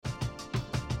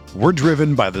We're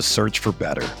driven by the search for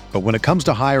better. But when it comes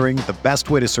to hiring, the best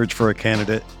way to search for a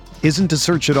candidate isn't to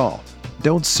search at all.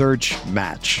 Don't search,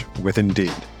 match with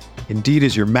Indeed. Indeed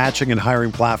is your matching and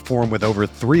hiring platform with over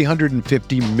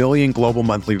 350 million global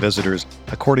monthly visitors,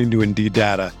 according to Indeed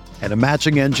data, and a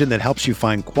matching engine that helps you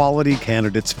find quality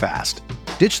candidates fast.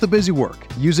 Ditch the busy work.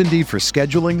 Use Indeed for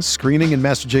scheduling, screening, and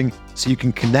messaging so you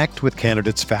can connect with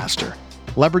candidates faster.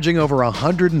 Leveraging over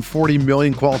 140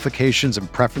 million qualifications and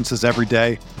preferences every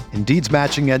day, Indeed's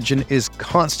matching engine is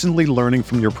constantly learning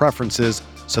from your preferences,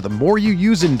 so the more you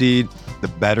use Indeed, the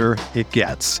better it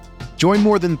gets. Join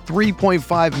more than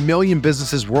 3.5 million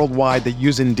businesses worldwide that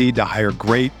use Indeed to hire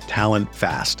great talent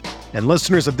fast. And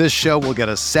listeners of this show will get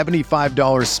a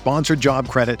 $75 sponsored job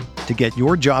credit to get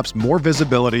your jobs more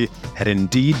visibility at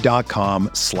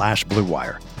Indeed.com/Blue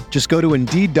Wire. Just go to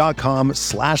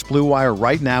Indeed.com/Blue Wire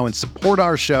right now and support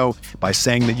our show by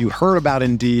saying that you heard about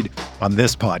Indeed on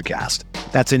this podcast.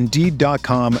 That's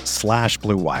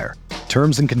Indeed.com/Blue Wire.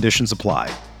 Terms and conditions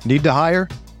apply. Need to hire?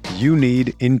 You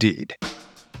need Indeed.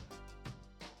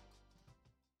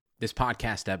 This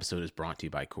podcast episode is brought to you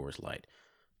by Coors Light.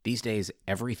 These days,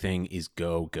 everything is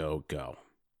go, go, go.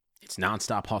 It's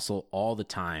nonstop hustle all the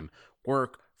time.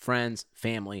 Work, friends,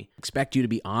 family. Expect you to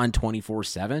be on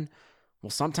 24/7? Well,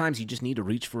 sometimes you just need to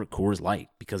reach for a Coors Light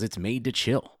because it's made to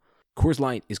chill. Coors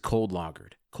Light is cold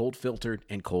lagered, cold filtered,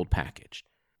 and cold packaged.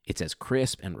 It's as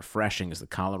crisp and refreshing as the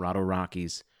Colorado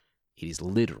Rockies. It is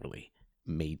literally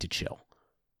made to chill.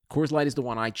 Coors Light is the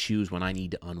one I choose when I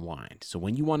need to unwind. So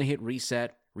when you want to hit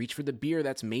reset, reach for the beer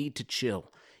that's made to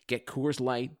chill. Get Coors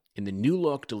Light in the new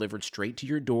look delivered straight to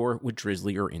your door with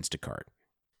Drizzly or Instacart.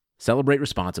 Celebrate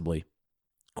responsibly.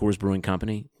 Coors Brewing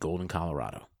Company, Golden,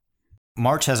 Colorado.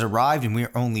 March has arrived and we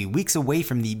are only weeks away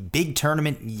from the big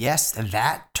tournament. Yes,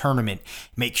 that tournament.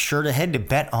 Make sure to head to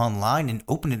Bet Online and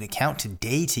open an account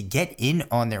today to get in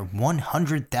on their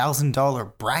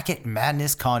 $100,000 Bracket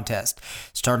Madness contest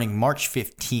starting March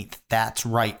 15th. That's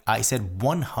right. I said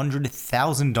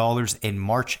 $100,000 in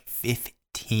March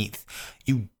 15th.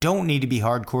 You don't need to be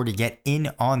hardcore to get in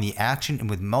on the action, and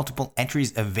with multiple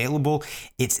entries available,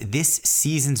 it's this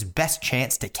season's best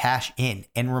chance to cash in.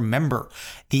 And remember,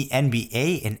 the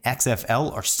NBA and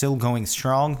XFL are still going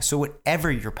strong, so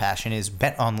whatever your passion is,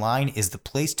 Bet Online is the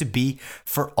place to be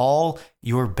for all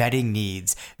your betting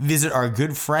needs. Visit our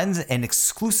good friends and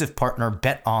exclusive partner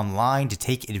Bet Online to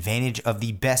take advantage of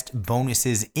the best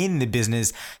bonuses in the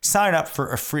business. Sign up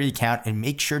for a free account and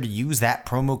make sure to use that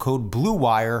promo code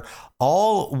BLUEWIRE,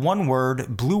 all one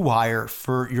word, Blue Wire,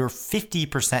 for your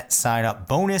 50% sign up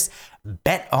bonus.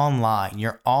 Bet Online,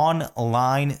 your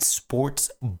online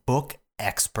sports book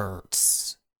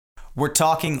experts. We're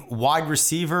talking wide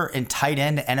receiver and tight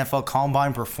end NFL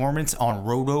Combine performance on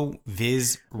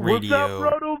RotoViz Radio.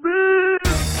 What's up, RotoViz?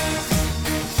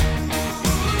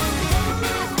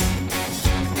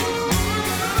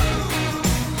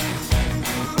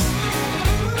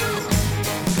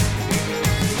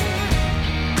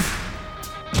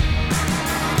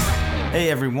 Hey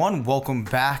everyone, welcome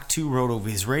back to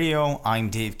RotoViz Radio. I'm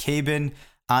Dave Cabin.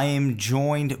 I am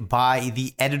joined by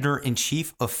the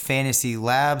editor-in-chief of Fantasy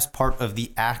Labs, part of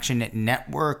the Action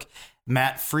Network,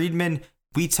 Matt Friedman.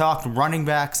 We talked running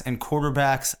backs and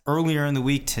quarterbacks earlier in the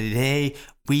week. Today,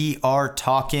 we are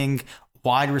talking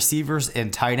wide receivers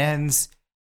and tight ends.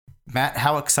 Matt,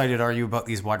 how excited are you about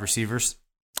these wide receivers?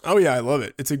 Oh, yeah, I love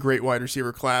it. It's a great wide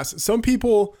receiver class. Some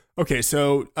people... Okay,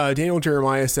 so Daniel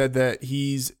Jeremiah said that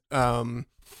he's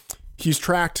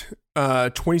tracked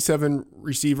 27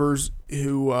 receivers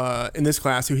who in this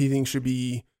class who he thinks should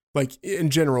be, like, in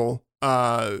general,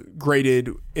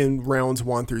 graded in rounds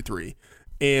 1 through 3.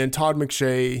 And Todd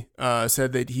McShay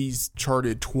said that he's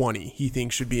charted 20 he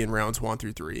thinks should be in rounds 1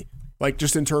 through 3. Like,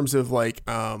 just in terms of, like,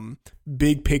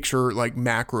 big picture, like,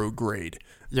 macro grade.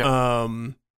 Yeah.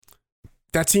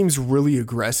 That seems really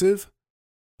aggressive.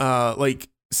 Like,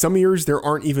 some years there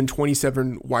aren't even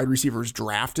 27 wide receivers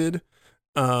drafted.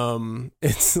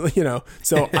 It's, you know,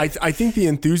 so I think the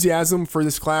enthusiasm for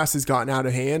this class has gotten out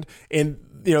of hand, and,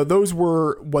 you know, those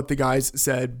were what the guys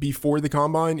said before the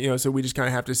combine, you know, so we just kind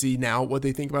of have to see now what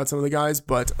they think about some of the guys,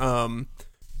 but I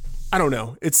don't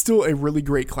know. It's still a really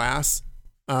great class.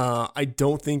 I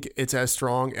don't think it's as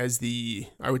strong as the,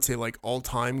 I would say, like,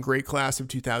 all-time great class of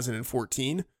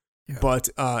 2014, yeah. But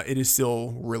it is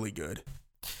still really good.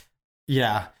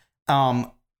 Yeah.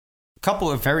 Couple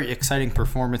of very exciting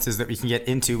performances that we can get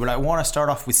into, but I want to start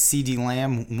off with CeeDee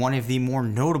Lamb, one of the more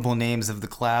notable names of the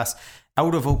class,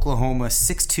 out of Oklahoma,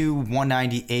 6'2",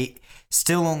 198,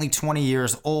 still only 20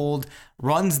 years old,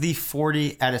 runs the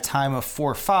 40 at a time of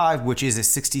 4.5, which is a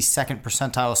 62nd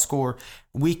percentile score,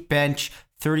 weak bench,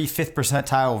 35th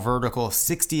percentile vertical,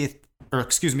 69th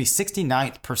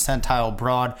percentile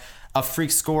broad, a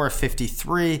freak score of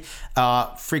 53.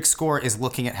 Freak score is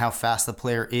looking at how fast the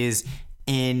player is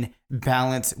in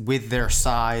balance with their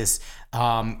size.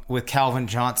 With Calvin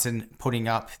Johnson putting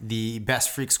up the best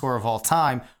freak score of all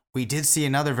time, we did see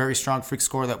another very strong freak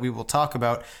score that we will talk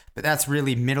about, but that's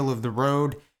really middle of the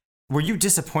road. Were you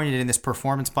disappointed in this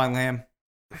performance by Lamb?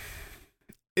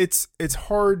 It's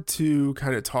hard to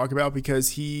kind of talk about because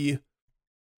he's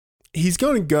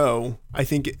going to go, I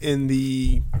think, in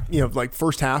the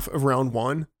first half of round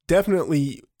one,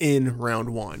 definitely in round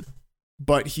one,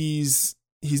 but he's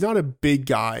not a big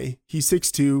guy. He's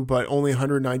 6'2", but only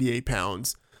 198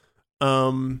 pounds.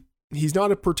 He's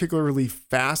not a particularly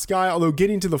fast guy, although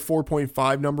getting to the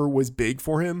 4.5 number was big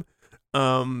for him.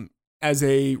 As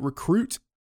a recruit,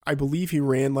 I believe he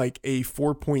ran like a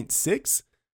 4.6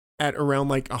 at around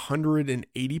like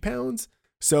 180 pounds.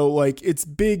 So like it's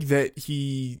big that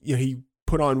he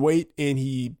put on weight and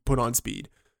he put on speed.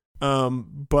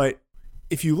 But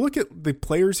if you look at the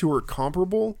players who are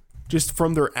comparable just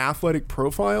from their athletic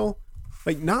profile,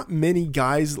 like not many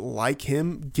guys like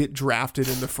him get drafted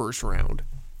in the first round.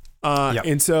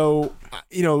 And so,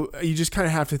 you just kind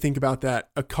of have to think about that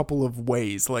a couple of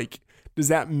ways. Like, does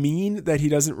that mean that he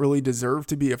doesn't really deserve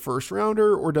to be a first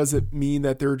rounder, or does it mean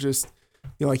that they're just,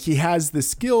 like he has the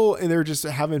skill and there just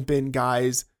haven't been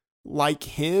guys like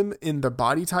him in the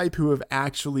body type who have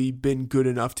actually been good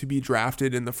enough to be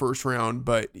drafted in the first round,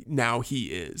 but now he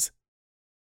is.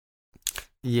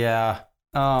 Yeah.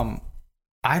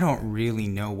 I don't really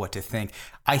know what to think.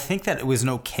 I think that it was an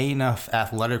okay enough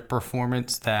athletic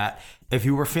performance that if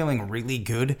you were feeling really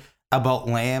good about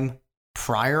Lamb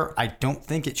prior, I don't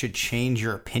think it should change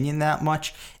your opinion that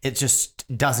much. It just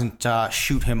doesn't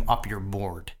shoot him up your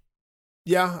board.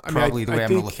 Yeah. Probably the way I'm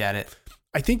going to look at it.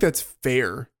 I think that's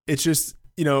fair. It's just,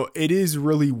 it is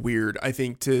really weird, I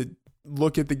think, to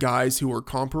look at the guys who are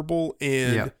comparable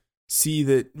and see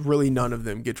that really none of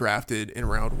them get drafted in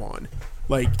round one.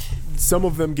 Like some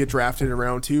of them get drafted in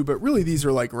round two, but really these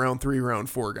are like round 3, round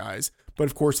 4 guys. But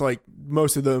of course, like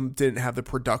most of them didn't have the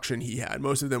production he had.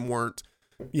 Most of them weren't,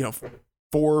 4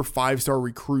 or 5-star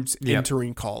recruits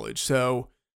entering college. So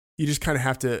you just kind of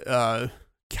have to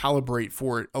calibrate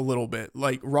for it a little bit.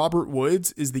 Like Robert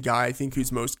Woods is the guy I think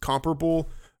who's most comparable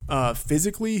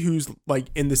physically, who's like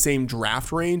in the same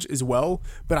draft range as well.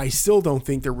 But I still don't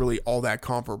think they're really all that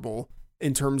comparable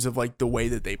in terms of like the way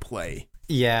that they play.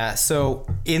 Yeah, so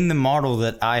in the model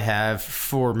that I have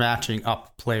for matching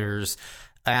up players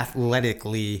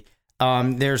athletically,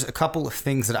 there's a couple of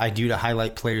things that I do to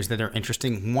highlight players that are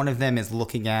interesting. One of them is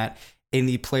looking at in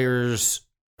the players'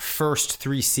 first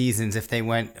 3 seasons, if they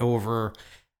went over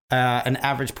an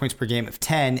average points per game of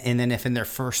 10, and then if in their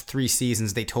first 3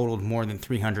 seasons they totaled more than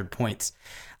 300 points.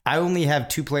 I only have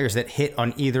 2 players that hit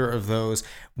on either of those.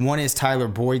 One is Tyler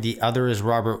Boyd, the other is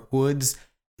Robert Woods.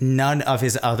 None of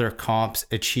his other comps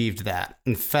achieved that.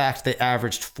 In fact, they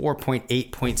averaged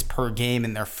 4.8 points per game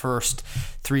in their first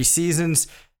 3 seasons.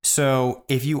 So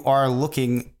if you are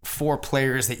looking for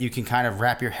players that you can kind of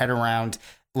wrap your head around,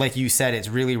 like you said, it's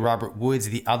really Robert Woods,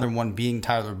 the other one being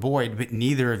Tyler Boyd, but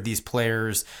neither of these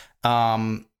players.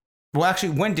 Well,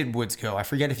 actually, when did Woods go? I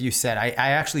forget if you said. I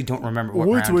actually don't remember what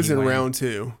Woods round was he in went. round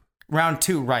 2. Round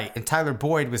 2, right. And Tyler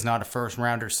Boyd was not a first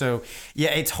rounder. So,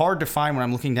 yeah, it's hard to find when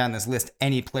I'm looking down this list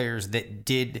any players that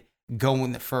did go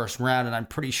in the first round. And I'm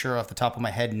pretty sure off the top of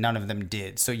my head, none of them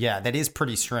did. So, yeah, that is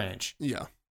pretty strange. Yeah.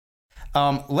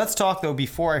 Let's talk, though,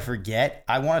 before I forget,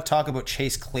 I want to talk about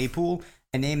Chase Claypool,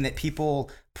 a name that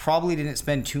people probably didn't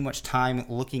spend too much time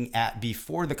looking at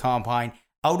before the combine.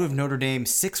 Out of Notre Dame,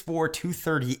 6'4",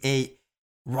 238.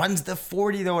 Runs the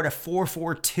 40, though, at a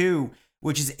 4.42.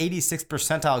 Which is 86th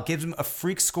percentile, gives him a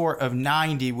freak score of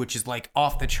 90, which is like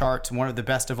off the charts, one of the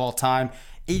best of all time.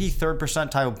 83rd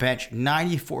percentile bench,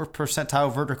 94th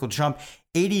percentile vertical jump,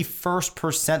 81st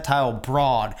percentile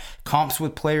broad. Comps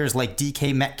with players like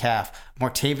DK Metcalf,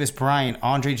 Martavis Bryant,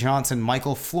 Andre Johnson,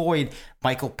 Michael Floyd,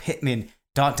 Michael Pittman,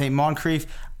 Dante Moncrief.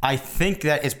 I think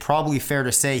that it's probably fair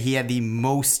to say he had the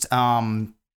most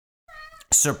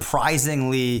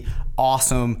surprisingly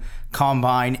awesome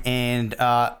combine and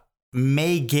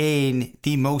may gain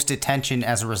the most attention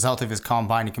as a result of his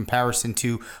combine in comparison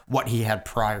to what he had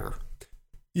prior.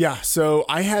 Yeah, so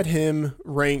I had him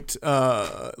ranked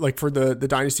like for the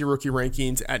Dynasty rookie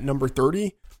rankings at number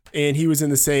 30, and he was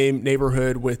in the same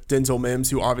neighborhood with Denzel Mims,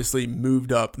 who obviously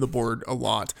moved up the board a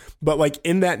lot. But like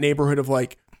in that neighborhood of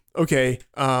like, okay,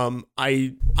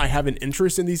 I have an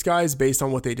interest in these guys based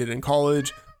on what they did in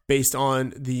college, based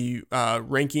on the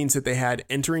rankings that they had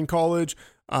entering college.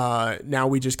 Now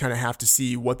we just kind of have to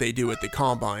see what they do at the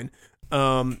combine.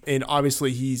 And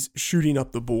obviously he's shooting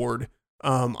up the board.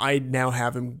 I now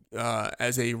have him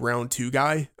as a round 2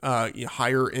 guy,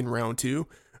 higher in round 2.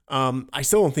 I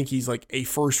still don't think he's like a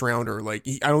first rounder. Like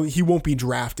he won't be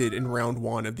drafted in round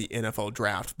 1 of the NFL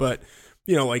draft, but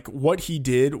like what he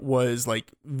did was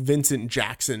like Vincent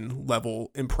Jackson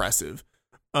level impressive.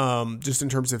 Just in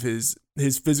terms of his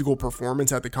physical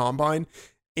performance at the combine.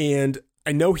 And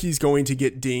I know he's going to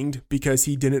get dinged because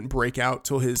he didn't break out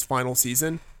till his final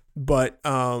season, but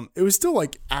it was still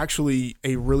like actually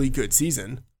a really good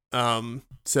season.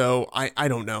 So I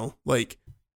don't know. Like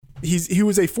he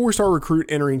was a 4-star recruit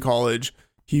entering college.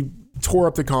 He tore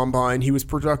up the combine. He was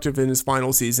productive in his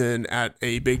final season at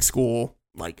a big school.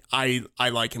 Like I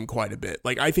like him quite a bit.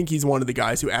 Like I think he's one of the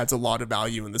guys who adds a lot of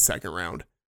value in the second round.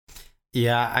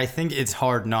 Yeah, I think it's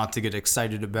hard not to get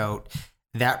excited about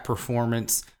that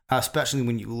performance, especially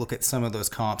when you look at some of those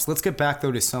comps. Let's get back,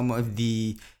 though, to some of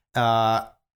the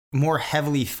more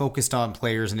heavily focused on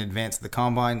players in advance of the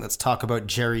combine. Let's talk about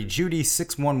Jeudy.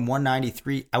 6'1",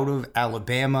 193 out of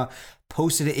Alabama.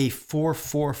 Posted a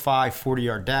 4.45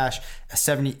 40-yard dash, a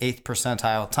 78th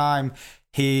percentile time.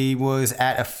 He was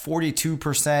at a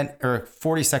 42% or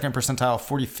 42nd percentile,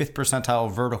 45th percentile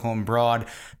vertical and broad.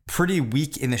 Pretty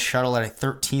weak in the shuttle at a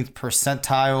 13th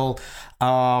percentile.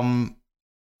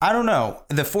 I don't know.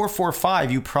 The 4.45,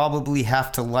 you probably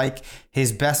have to like.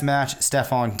 His best match,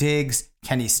 Stephon Diggs.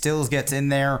 Kenny Stills gets in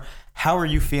there. How are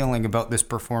you feeling about this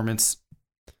performance?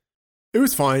 It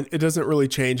was fine. It doesn't really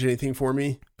change anything for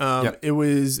me. It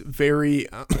was very,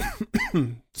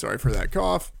 sorry for that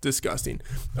cough. Disgusting.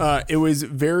 It was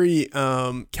very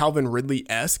Calvin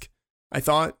Ridley-esque, I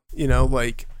thought.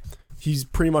 Like he's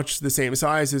pretty much the same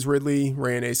size as Ridley,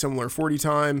 ran a similar 40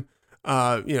 time.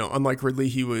 Unlike Ridley,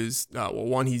 he was,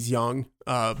 one, he's young,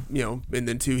 and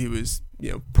then 2, he was,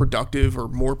 productive or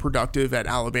more productive at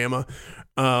Alabama.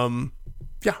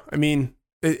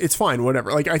 It's fine,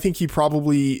 whatever. Like, I think he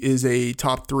probably is a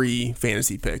top 3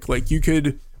 fantasy pick. Like, you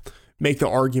could make the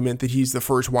argument that he's the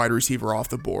first wide receiver off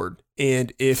the board.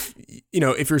 And if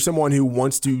you're someone who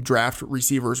wants to draft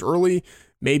receivers early,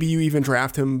 maybe you even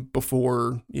draft him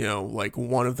before, like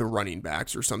one of the running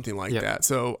backs or something like that.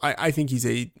 So I think he's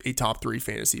a top 3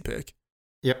 fantasy pick.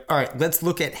 Yep. All right, let's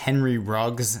look at Henry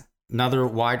Ruggs, another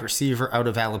wide receiver out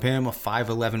of Alabama,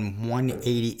 5'11",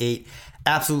 188.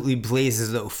 Absolutely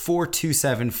blazes, though,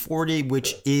 4.27 40,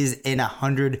 which is in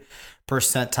 100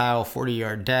 percentile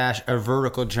 40-yard dash, a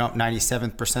vertical jump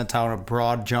 97th percentile, and a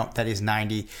broad jump that is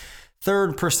 93rd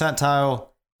percentile.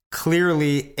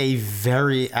 Clearly a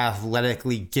very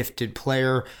athletically gifted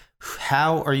player.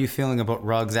 How are you feeling about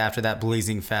Ruggs after that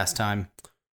blazing fast time?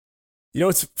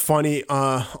 It's funny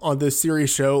on this series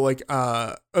show, like,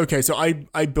 okay, so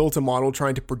I built a model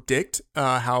trying to predict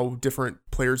how different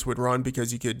players would run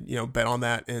because you could, bet on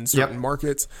that in certain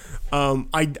markets.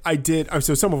 I did.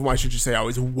 So some of them I should just say I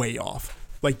was way off.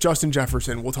 Like Justin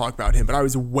Jefferson, we'll talk about him, but I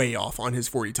was way off on his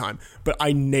 40 time, but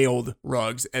I nailed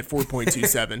Ruggs at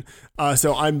 4.27.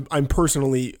 So I'm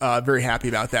personally very happy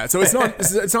about that. So it's not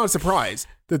a surprise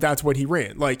that that's what he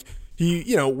ran. Like,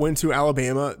 he, went to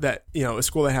Alabama, that, a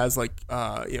school that has like,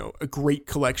 a great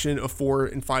collection of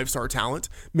 4- and 5-star talent,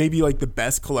 maybe like the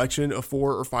best collection of 4-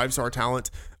 or 5-star talent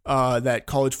that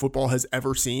college football has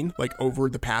ever seen, like over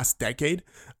the past decade.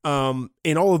 And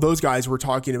all of those guys were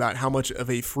talking about how much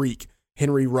of a freak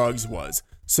Henry Ruggs was.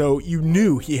 So you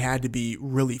knew he had to be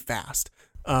really fast.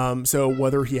 So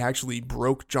whether he actually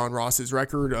broke John Ross's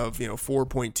record of,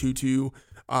 4.22,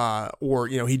 or,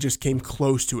 he just came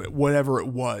close to it, whatever it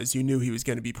was, you knew he was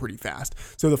going to be pretty fast.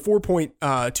 So the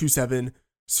 4.27,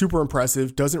 super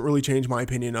impressive, doesn't really change my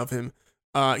opinion of him.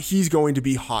 He's going to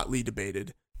be hotly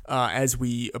debated as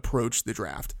we approach the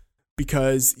draft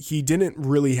because he didn't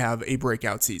really have a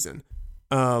breakout season.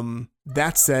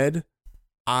 That said,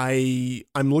 I'm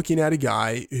looking at a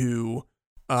guy who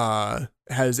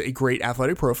has a great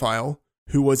athletic profile,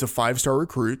 who was a 5-star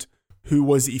recruit, who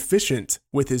was efficient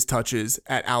with his touches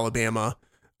at Alabama,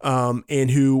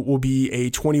 and who will be a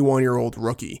 21-year-old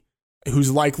rookie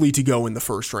who's likely to go in the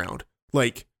first round.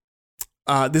 Like,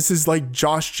 this is like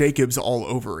Josh Jacobs all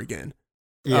over again.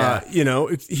 Yeah.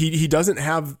 He doesn't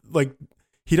have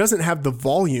the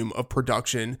volume of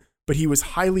production, but he was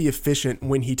highly efficient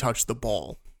when he touched the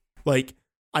ball. Like,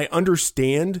 I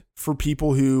understand for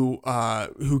people who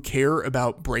care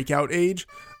about breakout age,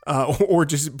 or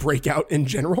just breakout in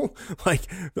general. Like,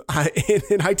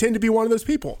 I tend to be one of those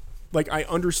people. Like, I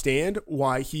understand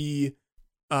why he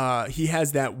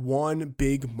has that one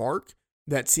big mark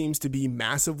that seems to be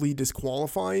massively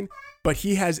disqualifying, but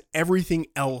he has everything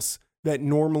else that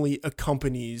normally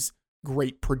accompanies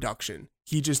great production.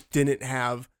 He just didn't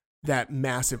have that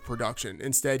massive production.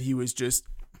 Instead, he was just,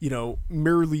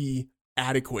 merely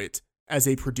adequate as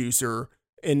a producer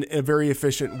in a very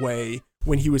efficient way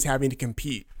when he was having to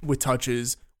compete with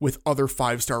touches with other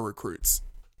 5-star recruits.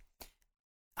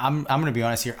 I'm going to be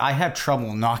honest here. I have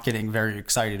trouble not getting very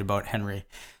excited about Henry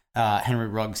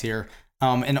Ruggs here.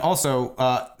 And also,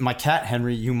 my cat,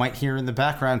 Henry, you might hear in the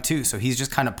background too. So he's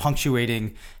just kind of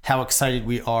punctuating how excited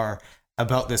we are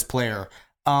about this player.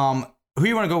 Who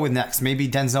you want to go with next? Maybe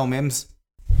Denzel Mims?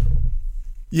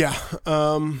 Yeah.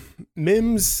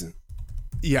 Mims.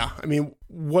 Yeah. I mean,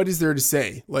 what is there to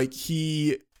say? Like,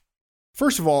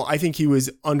 first of all, I think he was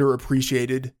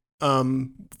underappreciated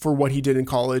for what he did in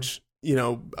college.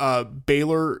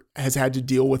 Baylor has had to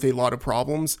deal with a lot of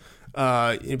problems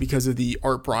because of the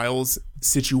Art Briles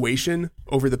situation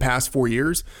over the past 4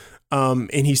 years.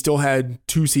 And he still had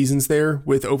 2 seasons there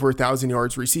with over 1,000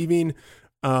 yards receiving.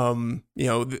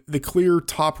 The clear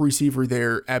top receiver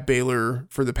there at Baylor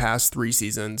for the past 3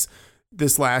 seasons.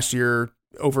 This last year,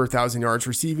 over 1,000 yards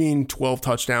receiving, 12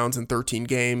 touchdowns in 13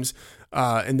 games.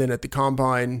 And then at the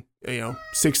combine,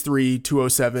 6'3",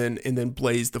 207, and then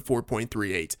blazed the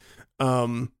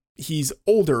 4.38. He's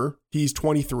older. He's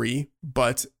 23,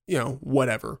 but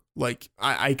whatever. Like,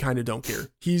 I kind of don't care.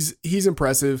 He's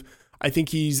impressive. I think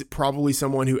he's probably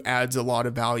someone who adds a lot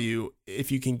of value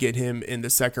if you can get him in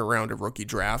the second round of rookie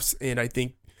drafts. And I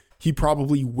think he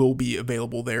probably will be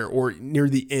available there or near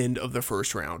the end of the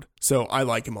first round. So I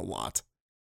like him a lot.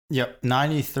 Yep.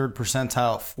 93rd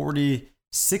percentile,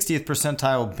 60th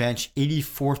percentile bench,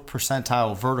 84th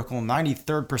percentile vertical,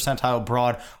 93rd percentile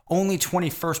broad, only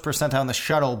 21st percentile in the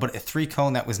shuttle, but a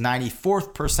 3-cone that was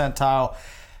 94th percentile.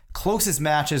 Closest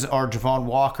matches are Javon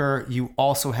Walker. You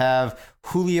also have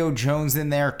Julio Jones in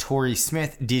there, Torrey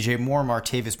Smith, DJ Moore,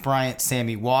 Martavis Bryant,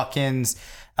 Sammy Watkins,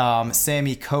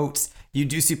 Sammy Coates. You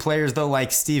do see players, though,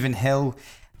 like Stephen Hill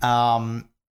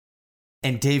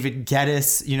and David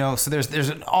Geddes. So there's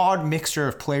an odd mixture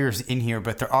of players in here,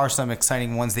 but there are some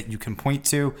exciting ones that you can point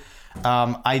to.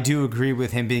 I do agree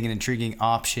with him being an intriguing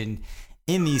option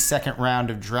in the second round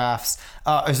of drafts.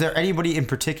 Is there anybody in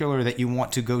particular that you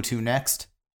want to go to next?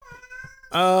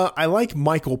 I like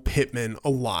Michael Pittman a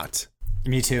lot.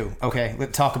 Me too. Okay,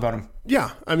 let's talk about him.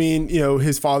 Yeah, I mean,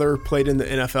 his father played in the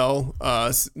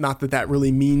NFL. Not that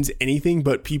really means anything,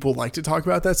 but people like to talk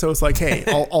about that. So it's like, hey,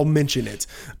 I'll mention it.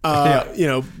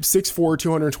 6'4",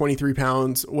 223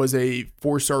 pounds, was a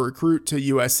 4-star recruit to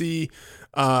USC.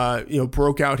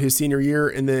 Broke out his senior year,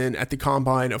 and then at the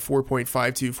combine, a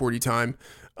 4.52 40 time.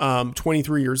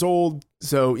 23 years old.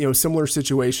 So, similar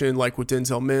situation like with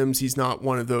Denzel Mims. He's not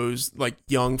one of those like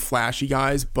young, flashy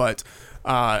guys, but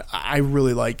I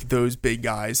really like those big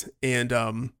guys. And,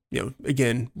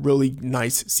 again, really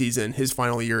nice season, his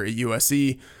final year at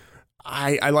USC.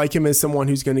 I like him as someone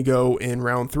who's going to go in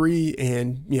round 3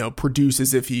 and, produce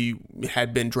as if he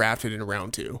had been drafted in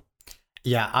round 2.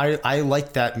 Yeah, I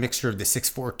like that mixture of the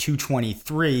 6'4",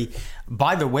 223.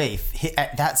 By the way,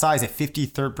 at that size, a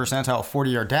 53rd percentile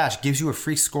 40-yard dash gives you a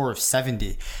freak score of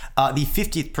 70. The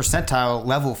 50th percentile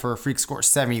level for a freak score is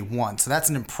 71. So that's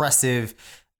an impressive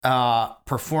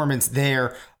performance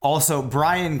there. Also,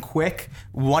 Brian Quick,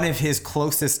 one of his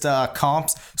closest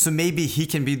comps. So maybe he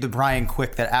can be the Brian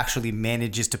Quick that actually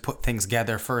manages to put things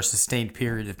together for a sustained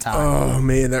period of time. Oh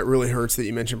man, that really hurts that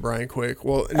you mentioned Brian Quick.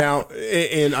 Well, now,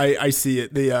 and I see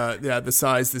it. The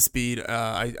size, the speed,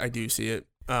 I do see it.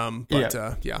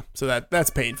 So that's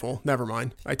painful. Never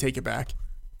mind. I take it back.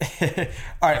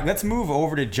 All right, let's move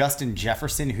over to Justin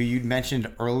Jefferson, who you'd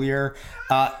mentioned earlier.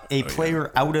 A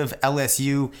player out of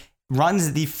LSU,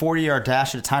 runs the 40-yard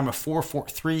dash at a time of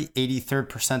 4.43, 83rd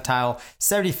percentile,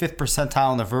 75th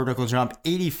percentile in the vertical jump,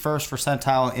 81st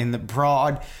percentile in the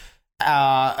broad.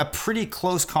 A pretty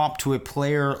close comp to a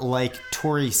player like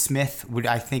Torrey Smith would,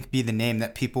 I think, be the name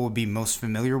that people would be most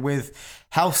familiar with.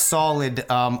 How solid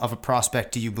of a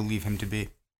prospect do you believe him to be?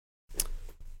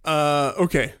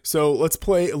 Okay, so let's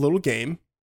play a little game.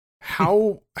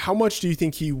 How much do you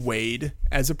think he weighed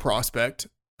as a prospect?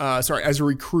 As a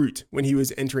recruit when he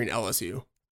was entering LSU?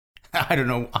 I don't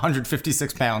know,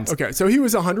 156 pounds. Okay, so he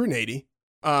was 180.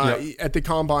 At the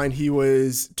combine, he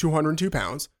was 202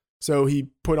 pounds. So he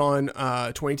put on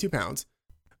 22 pounds.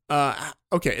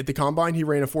 Okay, at the combine, he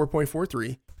ran a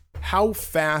 4.43. How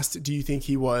fast do you think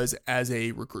he was as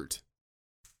a recruit?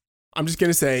 I'm just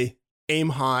going to say, aim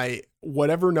high.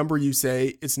 Whatever number you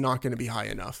say, it's not going to be high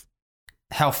enough.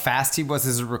 How fast he was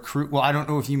as a recruit? Well, I don't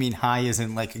know if you mean high as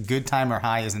in like a good time or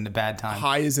high as in the bad time.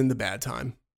 High as in the bad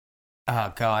time.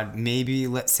 Oh, God. Maybe,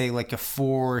 let's say like a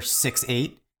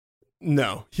 4.68.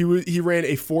 No, he ran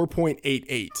a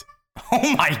 4.88.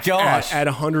 Oh my gosh. At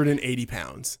 180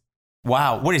 pounds.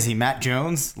 Wow. What is he, Matt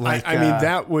Jones? I mean,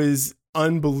 that was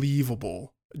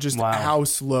unbelievable. Just how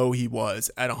slow he was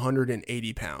at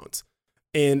 180 pounds.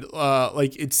 And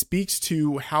it speaks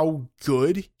to how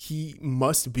good he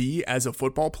must be as a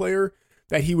football player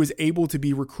that he was able to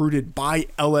be recruited by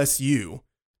LSU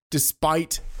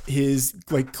despite his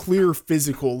clear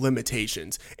physical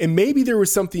limitations. And maybe there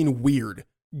was something weird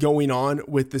going on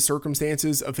with the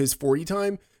circumstances of his 40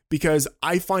 time, because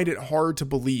I find it hard to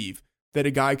believe that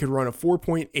a guy could run a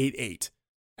 4.88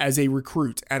 as a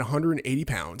recruit at 180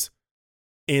 pounds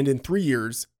and in 3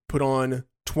 years put on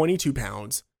 22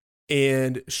 pounds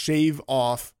and shave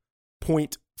off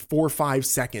 0.45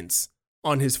 seconds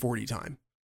on his 40 time.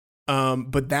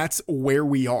 But that's where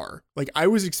we are. I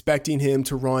was expecting him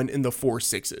to run in the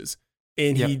 4.6s,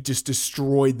 and he just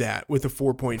destroyed that with a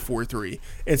 4.43.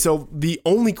 And so the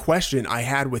only question I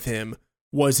had with him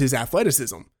was his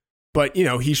athleticism. But,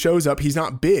 he shows up, he's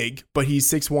not big, but he's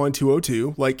 6'1",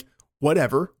 202,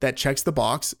 whatever, that checks the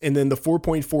box. And then the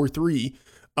 4.43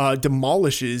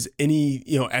 demolishes any,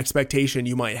 expectation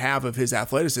you might have of his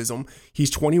athleticism. He's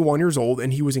 21 years old,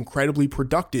 and he was incredibly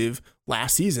productive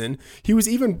last season. He was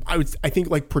even, I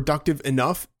think, productive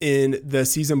enough in the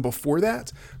season before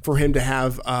that for him to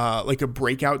have a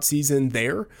breakout season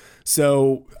there.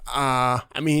 So,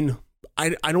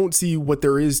 I don't see what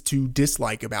there is to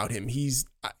dislike about him.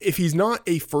 If he's not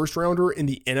a first rounder in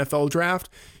the NFL draft,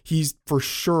 he's for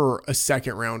sure a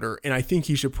second rounder, and I think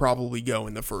he should probably go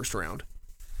in the first round.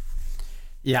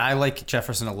 Yeah, I like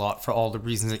Jefferson a lot for all the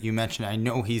reasons that you mentioned. I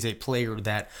know he's a player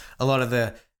that a lot of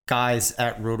the guys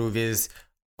at RotoViz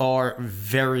are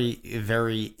very,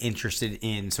 very interested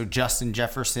in. So Justin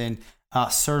Jefferson,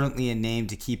 certainly a name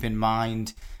to keep in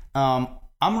mind. I'm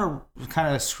going to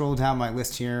kind of scroll down my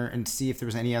list here and see if there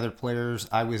was any other players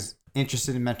I was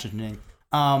interested in mentioning.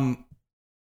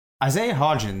 Isaiah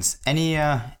Hodgins,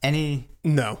 any?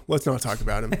 No, let's not talk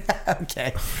about him.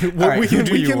 Okay. Well, right, we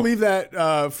can leave that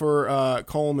for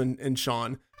Colm and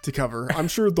Sean to cover. I'm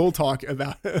sure they'll talk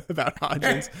about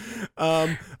Hodgins.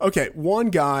 Okay,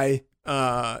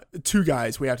 two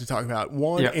guys we have to talk about.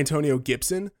 One, Antonio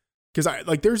Gibson, because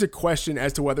there's a question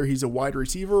as to whether he's a wide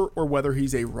receiver or whether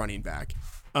he's a running back.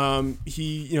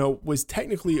 He was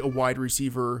technically a wide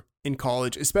receiver in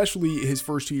college, especially his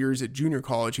first 2 years at junior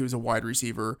college. He was a wide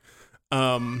receiver.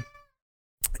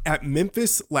 At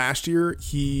Memphis last year,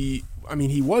 he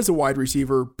was a wide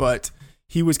receiver, but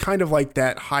he was kind of like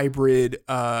that hybrid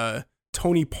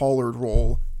Tony Pollard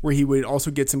role where he would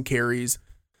also get some carries.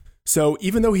 So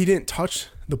even though he didn't touch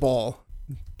the ball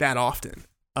that often,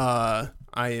 I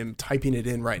am typing it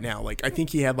in right now. I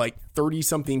think he had 30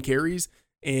 something carries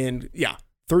and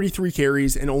 33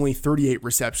 carries and only 38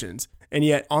 receptions. And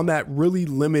yet on that really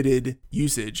limited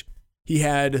usage, he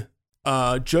had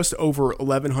just over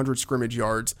 1,100 scrimmage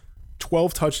yards,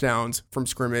 12 touchdowns from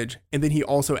scrimmage, and then he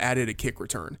also added a kick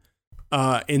return.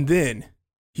 And then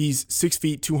he's 6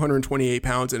 feet, 228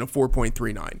 pounds, and a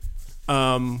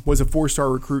 4.39. Was a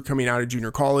 4-star recruit coming out of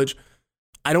junior college.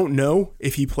 I don't know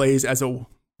if he plays as a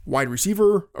wide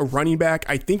receiver, a running back.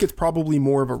 I think it's probably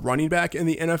more of a running back in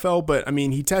the NFL, but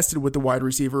he tested with the wide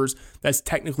receivers. That's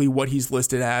technically what he's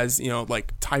listed as,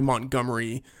 Ty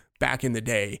Montgomery back in the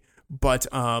day. But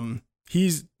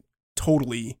he's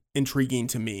totally intriguing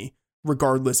to me,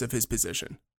 regardless of his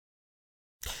position.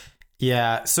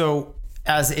 Yeah, so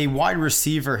as a wide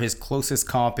receiver, his closest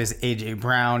comp is A.J.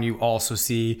 Brown. You also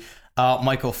see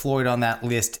Michael Floyd on that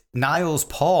list. Niles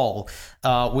Paul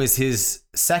was his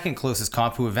second closest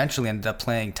comp, who eventually ended up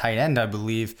playing tight end, I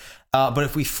believe. But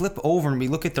if we flip over and we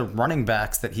look at the running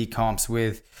backs that he comps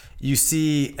with, you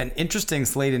see an interesting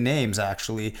slate of names,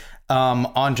 actually.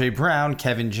 Andre Brown,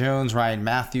 Kevin Jones, Ryan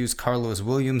Matthews, Carlos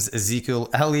Williams, Ezekiel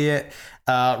Elliott,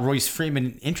 Royce Freeman.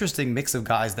 An interesting mix of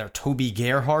guys there. Toby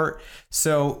Gerhart.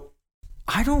 So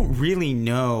I don't really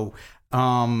know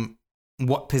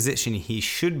what position he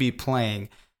should be playing.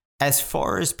 As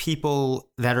far as people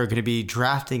that are going to be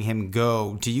drafting him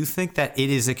go, do you think that it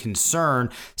is a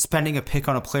concern spending a pick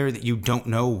on a player that you don't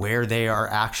know where they are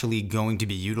actually going to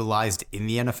be utilized in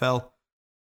the NFL?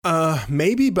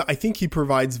 Maybe, but I think he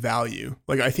provides value.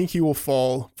 I think he will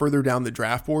fall further down the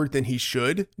draft board than he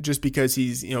should, just because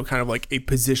he's, kind of like a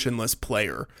positionless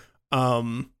player.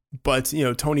 But,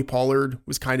 Tony Pollard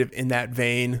was kind of in that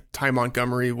vein. Ty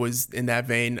Montgomery was in that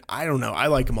vein. I don't know. I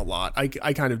like him a lot.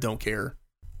 I kind of don't care.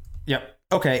 Yep.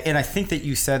 Okay. And I think that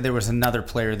you said there was another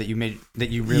player that you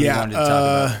really wanted to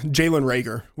talk about. Jalen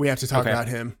Reagor. We have to talk about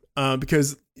him.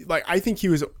 Because like, I think he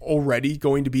was already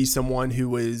going to be someone who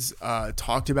was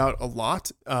talked about a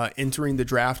lot entering the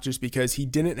draft, just because he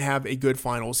didn't have a good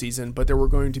final season, but there were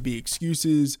going to be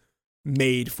excuses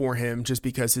made for him just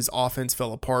because his offense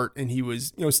fell apart, and he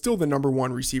was, still the number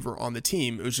one receiver on the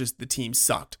team. It was just the team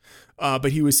sucked.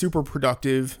 But he was super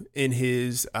productive in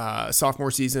his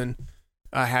sophomore season.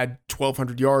 Had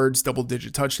 1,200 yards,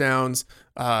 double-digit touchdowns,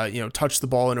 touched the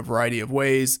ball in a variety of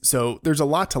ways. So there's a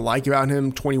lot to like about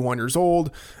him, 21 years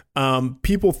old.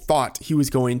 People thought he was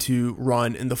going to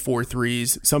run in the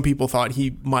 4.3s. Some people thought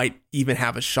he might even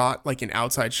have a shot, like an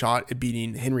outside shot at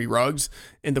beating Henry Ruggs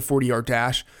in the 40-yard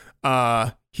dash.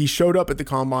 He showed up at the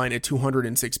combine at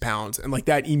 206 pounds, and like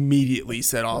that immediately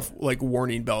set off like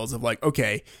warning bells of like,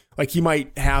 okay, like he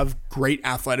might have great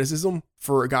athleticism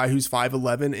for a guy who's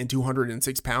 5'11 and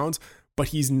 206 pounds, but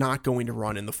he's not going to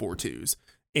run in the 4.2s.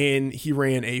 And he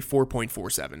ran a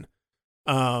 4.47,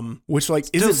 which like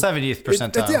still isn't 70th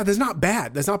percentile. That's not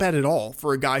bad. That's not bad at all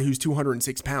for a guy who's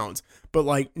 206 pounds. But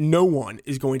like no one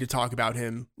is going to talk about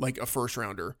him like a first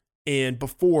rounder. And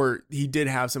before, he did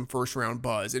have some first round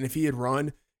buzz. And if he had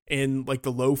run in like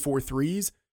the low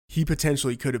 4.3s, he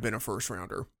potentially could have been a first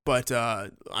rounder. But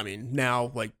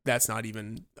now like that's not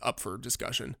even up for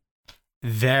discussion.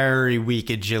 Very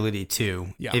weak agility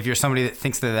too. Yeah. If you're somebody that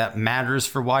thinks that matters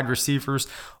for wide receivers,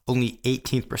 only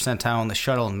 18th percentile on the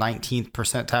shuttle, 19th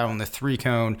percentile on the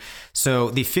 3-cone. So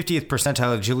the 50th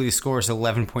percentile agility score is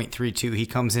 11.32. He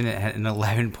comes in at an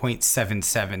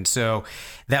 11.77. So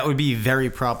that would be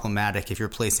very problematic if you're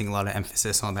placing a lot of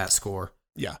emphasis on that score.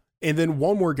 Yeah. And then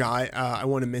one more guy I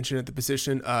want to mention at the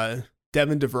position,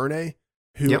 Devin DuVernay,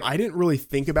 who I didn't really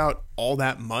think about all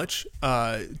that much,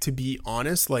 to be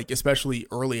honest, like especially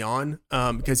early on,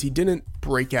 because he didn't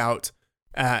break out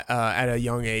at a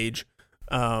young age.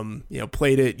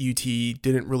 Played at UT,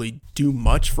 didn't really do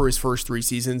much for his first 3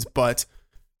 seasons, but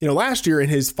last year in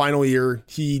his final year,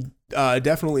 he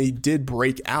definitely did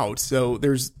break out. So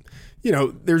there's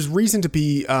reason to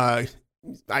be, I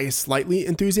guess, slightly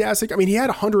enthusiastic. I mean, he had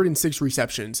 106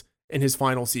 receptions in his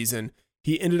final season.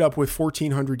 He ended up with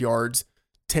 1,400 yards,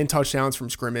 10 touchdowns from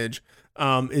scrimmage,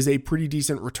 is a pretty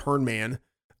decent return man,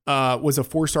 was a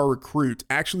 4-star recruit,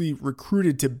 actually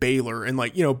recruited to Baylor. And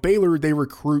Baylor, they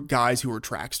recruit guys who are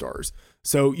track stars.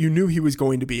 So you knew he was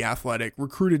going to be athletic,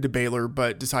 recruited to Baylor,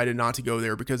 but decided not to go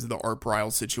there because of the Art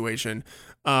Briles situation.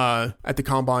 At the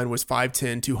combine was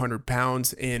 5'10", 200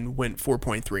 pounds, and went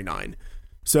 4.39.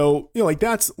 So,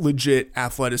 that's legit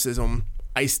athleticism.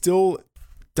 I still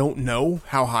don't know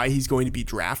how high he's going to be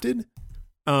drafted.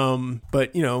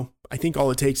 But I think all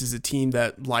it takes is a team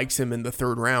that likes him in the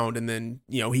 3rd round, and then,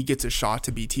 he gets a shot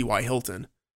to be T.Y. Hilton.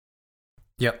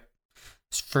 Yep,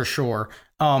 for sure.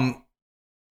 I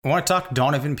want to talk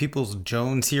Donovan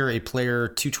Peoples-Jones here, a player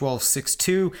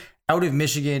 212.62 out of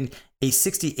Michigan, a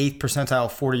 68th percentile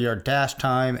 40-yard dash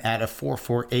time at a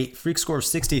 4.48, freak score of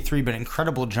 63, but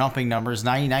incredible jumping numbers,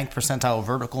 99th percentile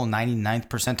vertical, 99th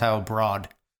percentile broad.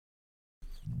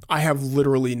 I have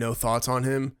literally no thoughts on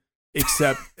him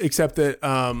except that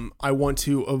I want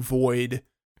to avoid,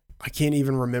 I can't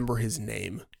even remember his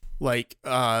name. Like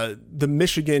the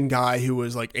Michigan guy who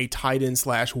was like a tight end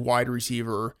 / wide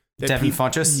receiver. Devin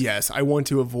Funchess? Yes, I want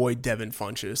to avoid Devin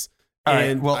Funchess.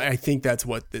 I think that's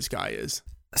what this guy is.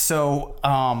 So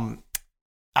I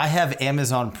have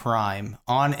Amazon Prime.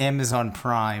 On Amazon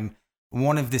Prime,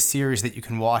 one of the series that you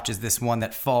can watch is this one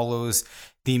that follows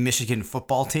the Michigan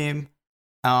football team.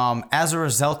 As a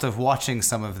result of watching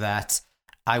some of that,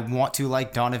 I want to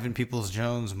like Donovan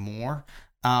Peoples-Jones more.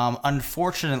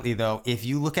 Unfortunately, though, if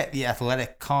you look at the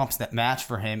athletic comps that match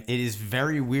for him, it is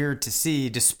very weird to see,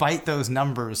 despite those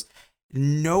numbers,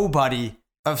 nobody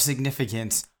of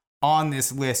significance on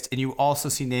this list. And you also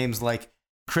see names like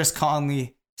Chris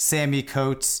Conley, Sammy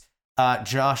Coates,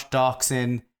 Josh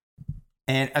Doxson,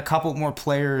 and a couple more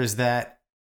players that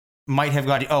might have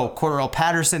got you, Cordell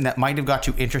Patterson, that might have got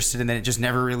you interested, and then it just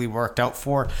never really worked out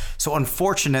for. So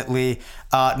unfortunately,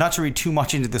 not to read too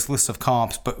much into this list of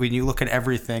comps, but when you look at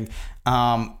everything,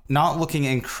 not looking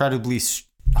incredibly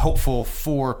hopeful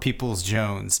for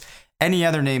Peoples-Jones. Any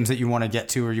other names that you want to get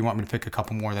to, or you want me to pick a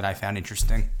couple more that I found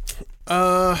interesting?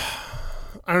 I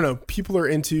don't know. People are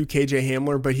into KJ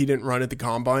Hamler, but he didn't run at the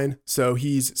combine. So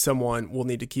he's someone we'll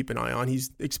need to keep an eye on. He's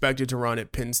expected to run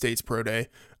at Penn State's Pro Day.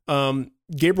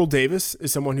 Gabriel Davis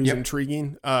is someone who's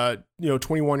intriguing.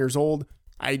 21 years old.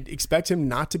 I expect him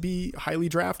not to be highly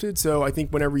drafted. So I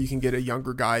think whenever you can get a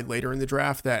younger guy later in the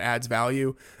draft, that adds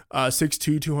value.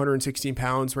 6'2", 216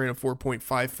 pounds, ran a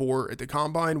 4.54 at the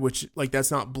combine, which like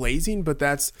that's not blazing, but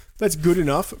that's good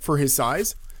enough for his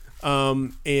size.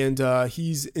 And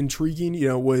he's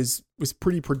intriguing, was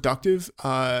pretty productive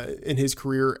in his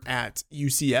career at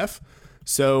UCF.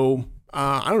 So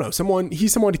I don't know,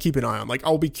 he's someone to keep an eye on. Like,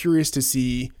 I'll be curious to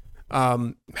see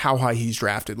how high he's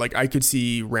drafted. Like, I could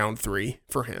see round 3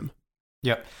 for him.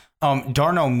 Yep.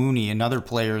 Darnell Mooney, another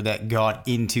player that got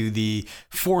into the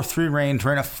 4.3 range,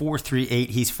 ran a 4.38.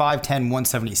 He's 5'10",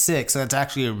 176. So that's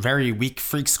actually a very weak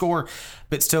freak score,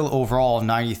 but still overall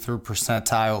 93rd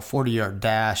percentile, 40-yard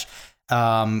dash,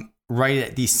 right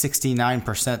at the 69th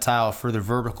percentile for the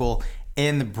vertical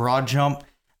and the broad jump.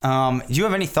 Do you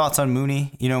have any thoughts on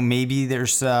Mooney? Maybe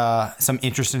there's some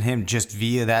interest in him just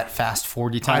via that fast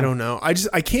 40 time. I don't know.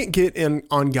 I can't get in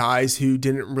on guys who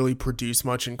didn't really produce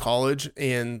much in college,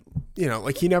 and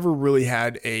like he never really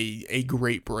had a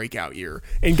great breakout year.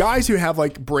 And guys who have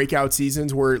like breakout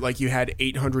seasons where like you had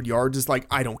 800 yards is like,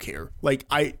 I don't care. Like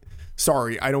I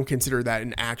don't consider that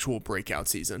an actual breakout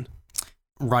season.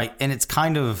 Right, and it's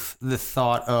kind of the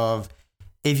thought of,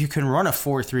 if you can run a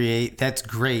 4.38, that's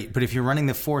great. But if you're running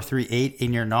the 4.38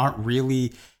 and you're not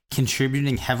really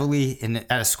contributing heavily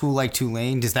at a school like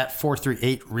Tulane, does that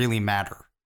 4.38 really matter?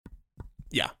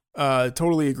 Yeah,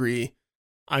 totally agree.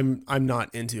 I'm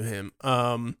not into him.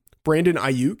 Brandon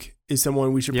Ayuk is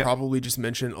someone we should probably just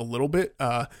mention a little bit.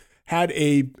 Had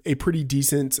a pretty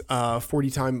decent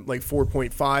 40 time, like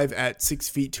 4.5 at 6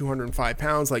 feet, 205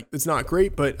 pounds. Like, it's not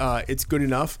great, but it's good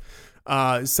enough.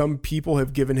 Some people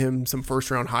have given him some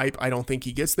first round hype. I don't think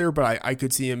he gets there, but I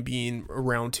could see him being a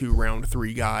round 2, round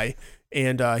 3 guy.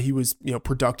 And he was,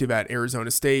 productive at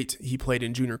Arizona State. He played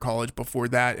in junior college before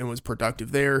that and was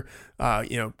productive there.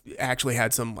 Actually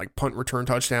had some like punt return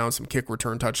touchdowns, some kick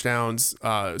return touchdowns,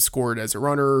 scored as a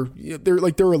runner. There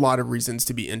are a lot of reasons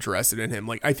to be interested in him.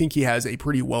 Like, I think he has a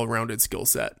pretty well-rounded skill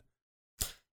set.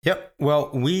 Yep.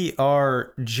 Well, we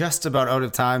are just about out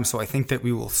of time, so I think that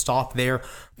we will stop there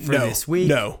for this week.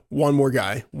 No, one more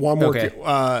guy.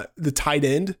 The tight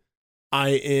end.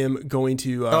 I am going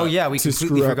to. We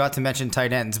completely forgot to mention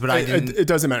tight ends, but I didn't. It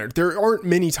doesn't matter. There aren't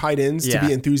many tight ends to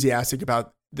be enthusiastic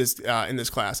about this in this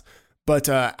class. But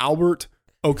Albert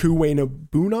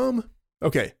Okwuegbunam.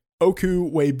 Okay,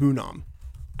 Okwuegbunam.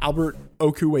 Albert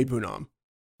Okwuegbunam.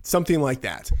 Something like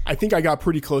that. I think I got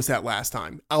pretty close that last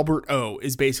time. Albert O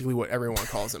is basically what everyone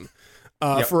calls him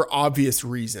for obvious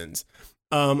reasons.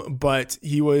 But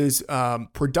he was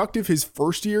productive his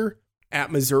first year at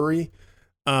Missouri.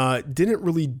 Didn't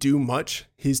really do much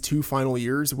his 2 final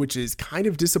years, which is kind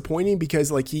of disappointing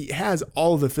because like he has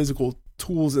all of the physical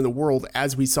tools in the world,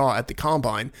 as we saw at the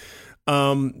combine.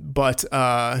 But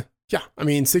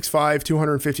 6'5",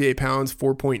 258 pounds,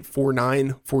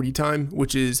 4.49 40 time,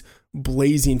 which is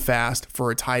blazing fast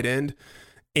for a tight end.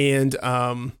 And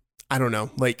I don't know,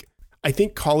 like I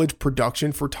think college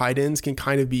production for tight ends can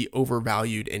kind of be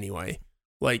overvalued anyway.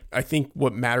 Like, I think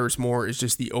what matters more is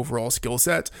just the overall skill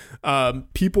set.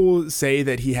 People say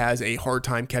that he has a hard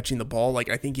time catching the ball. Like,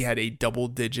 I think he had a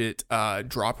double-digit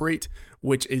drop rate,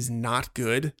 which is not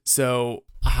good. So,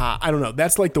 I don't know.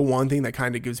 That's like the one thing that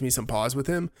kind of gives me some pause with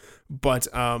him. But,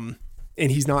 and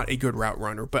he's not a good route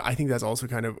runner, but I think that's also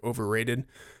kind of overrated.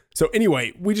 So,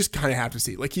 anyway, we just kind of have to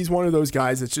see. Like, he's one of those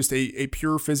guys that's just a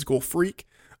pure physical freak.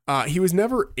 He was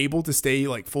never able to stay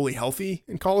like fully healthy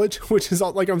in college, which is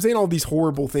like, I'm saying all these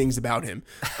horrible things about him.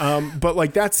 But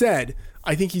like that said,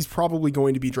 I think he's probably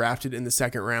going to be drafted in the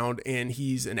 2nd round and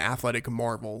he's an athletic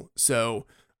marvel. So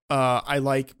I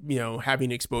like,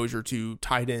 having exposure to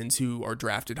tight ends who are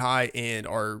drafted high and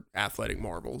are athletic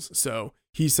marvels. So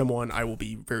he's someone I will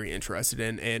be very interested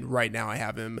in. And right now I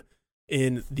have him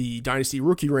in the Dynasty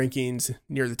rookie rankings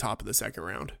near the top of the 2nd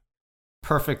round.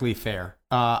 Perfectly fair.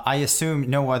 I assume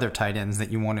no other tight ends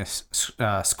that you want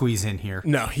to squeeze in here.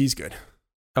 No, he's good.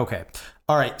 Okay.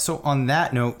 All right. So on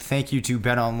that note, thank you to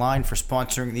BetOnline for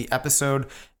sponsoring the episode.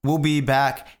 We'll be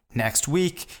back next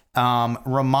week.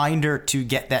 Reminder to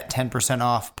get that 10%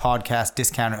 off podcast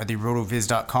discount at the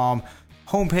rotoviz.com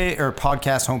homepage or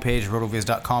podcast homepage,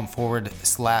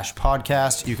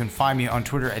 rotoviz.com/podcast. You can find me on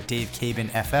Twitter at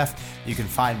DaveCabinFF. You can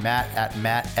find Matt at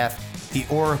MattF. The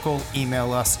Oracle,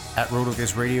 email us at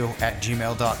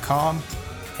rotovizradio@gmail.com.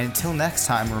 And until next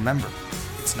time, remember,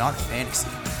 it's not fantasy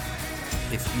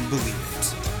if you believe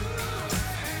it.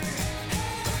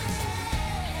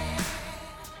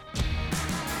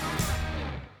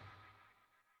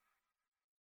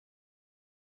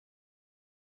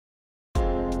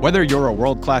 Whether you're a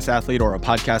world-class athlete or a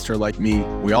podcaster like me,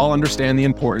 we all understand the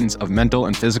importance of mental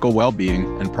and physical well-being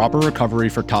and proper recovery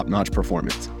for top-notch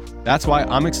performance. That's why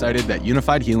I'm excited that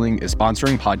Unified Healing is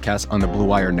sponsoring podcasts on the Blue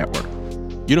Wire Network.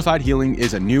 Unified Healing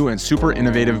is a new and super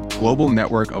innovative global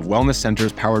network of wellness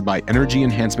centers powered by Energy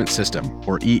Enhancement System,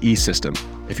 or EE System.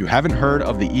 If you haven't heard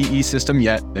of the EE System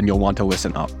yet, then you'll want to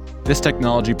listen up. This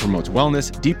technology promotes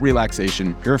wellness, deep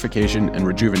relaxation, purification, and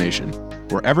rejuvenation.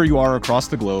 Wherever you are across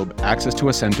the globe, access to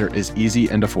a center is easy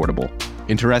and affordable.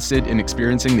 Interested in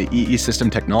experiencing the EE System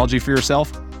technology for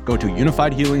yourself? Go to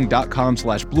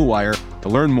unifiedhealing.com/bluewire to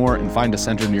learn more and find a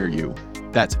center near you.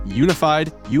 That's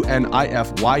unified,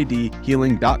 UNIFYD,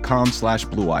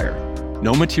 healing.com/bluewire.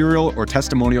 No material or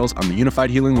testimonials on the Unified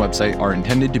Healing website are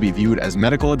intended to be viewed as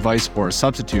medical advice or a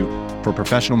substitute for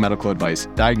professional medical advice,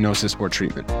 diagnosis, or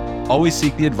treatment. Always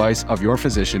seek the advice of your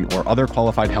physician or other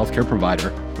qualified healthcare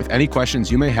provider with any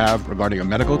questions you may have regarding a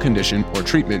medical condition or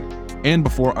treatment and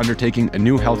before undertaking a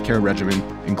new healthcare regimen,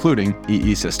 including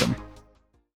EE System.